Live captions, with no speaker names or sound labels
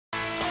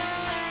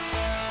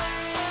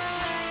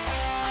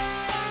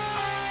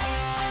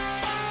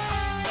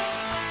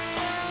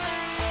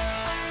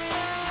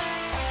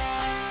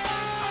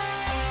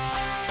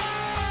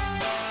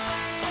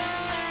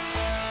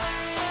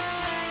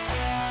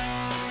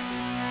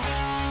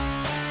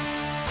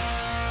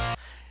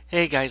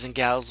Hey guys and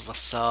gals,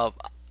 what's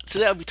up?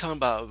 Today I'll be talking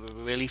about a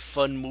really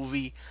fun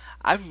movie.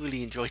 I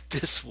really enjoyed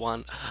this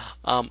one.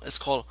 It's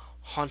called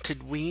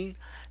HauntedWeen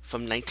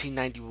from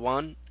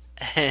 1991,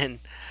 and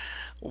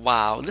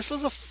wow, this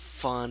was a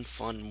fun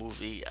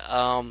movie.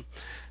 The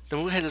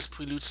movie had this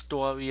prelude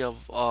story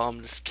of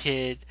this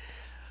kid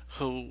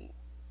who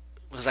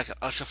was like an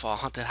usher for a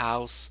haunted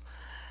house,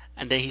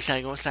 and then he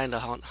started going inside the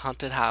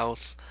haunted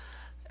house,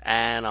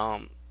 and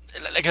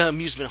like an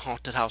amusement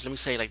haunted house. Let me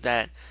say it like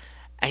that.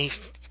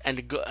 And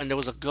there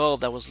was a girl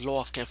that was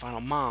lost, can't find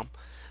her mom.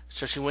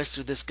 So she went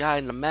to this guy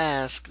in the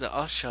mask, the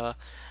usher,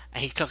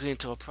 and he took her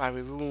into a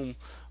private room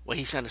where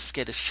he's trying to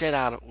scare the shit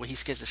out of where he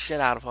scares the shit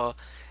out of her,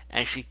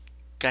 and she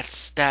got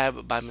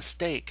stabbed by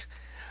mistake.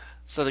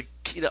 So the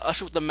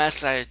usher with the mask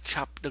started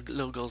chopped the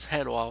little girl's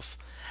head off,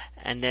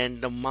 and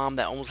then the mom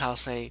that owns the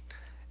house saying,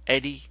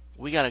 "Eddie,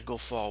 we gotta go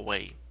far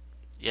away."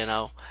 You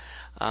know,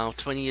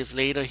 20 years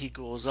later, he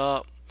grows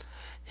up.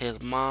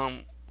 His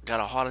mom got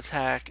a heart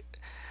attack,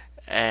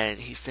 and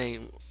he's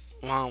saying,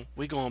 "Mom,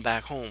 we're going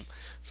back home."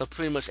 So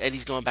pretty much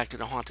Eddie's going back to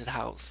the haunted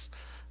house,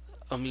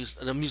 the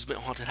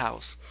amusement haunted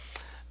house.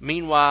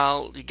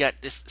 Meanwhile, you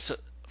got this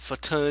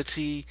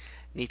fraternity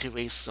need to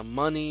raise some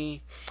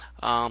money.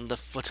 The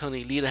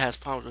fraternity leader has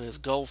problems with his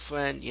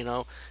girlfriend,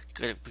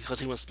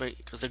 because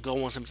because the girl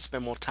wants him to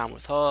spend more time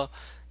with her,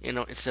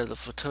 instead of the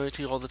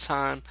fraternity all the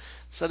time.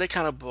 So they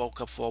kind of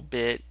broke up for a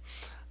bit.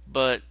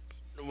 But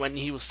when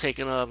he was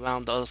taking her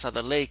around the other side of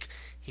the lake,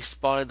 he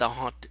spotted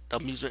the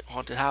amusement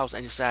haunted house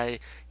and decided,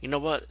 you know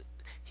what,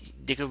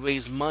 they could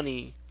raise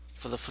money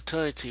for the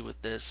fraternity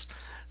with this.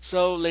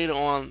 So later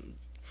on,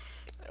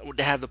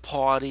 they have the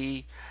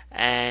party,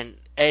 and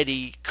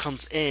Eddie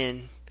comes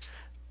in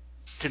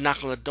to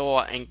knock on the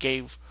door and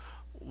gave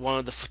one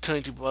of the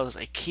fraternity brothers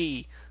a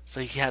key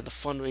so he had the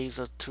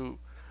fundraiser to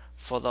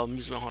for the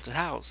amusement haunted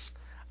house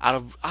out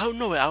of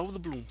nowhere, out of the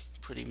blue,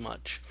 pretty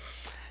much.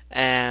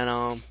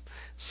 And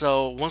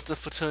so once the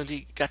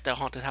fraternity got the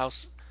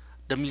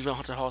amusement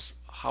haunted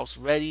house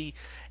ready,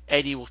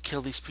 Eddie will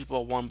kill these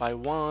people one by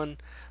one,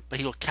 but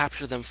he will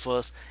capture them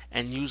first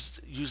and use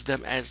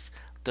them as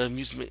the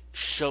amusement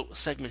show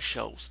segment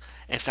shows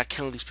and start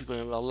killing these people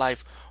in real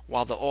life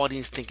while the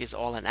audience think it's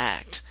all an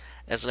act.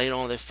 As later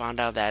on they find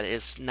out that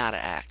it's not an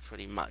act,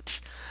 pretty much.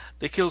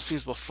 The kill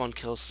scenes were fun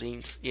kill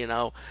scenes,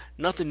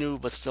 nothing new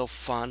but still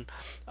fun.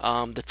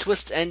 The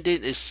twist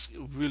ending is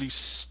really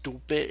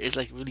stupid. It's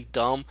like really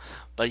dumb,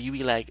 but you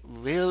be like,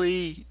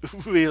 really,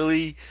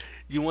 really,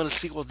 you want a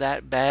sequel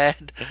that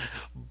bad?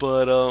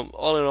 But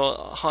all in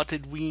all,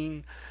 Haunted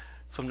Ween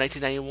from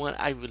 1991,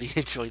 I really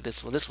enjoyed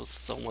this one. This was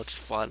so much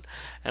fun.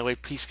 Anyway,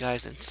 peace,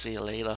 guys, and see you later.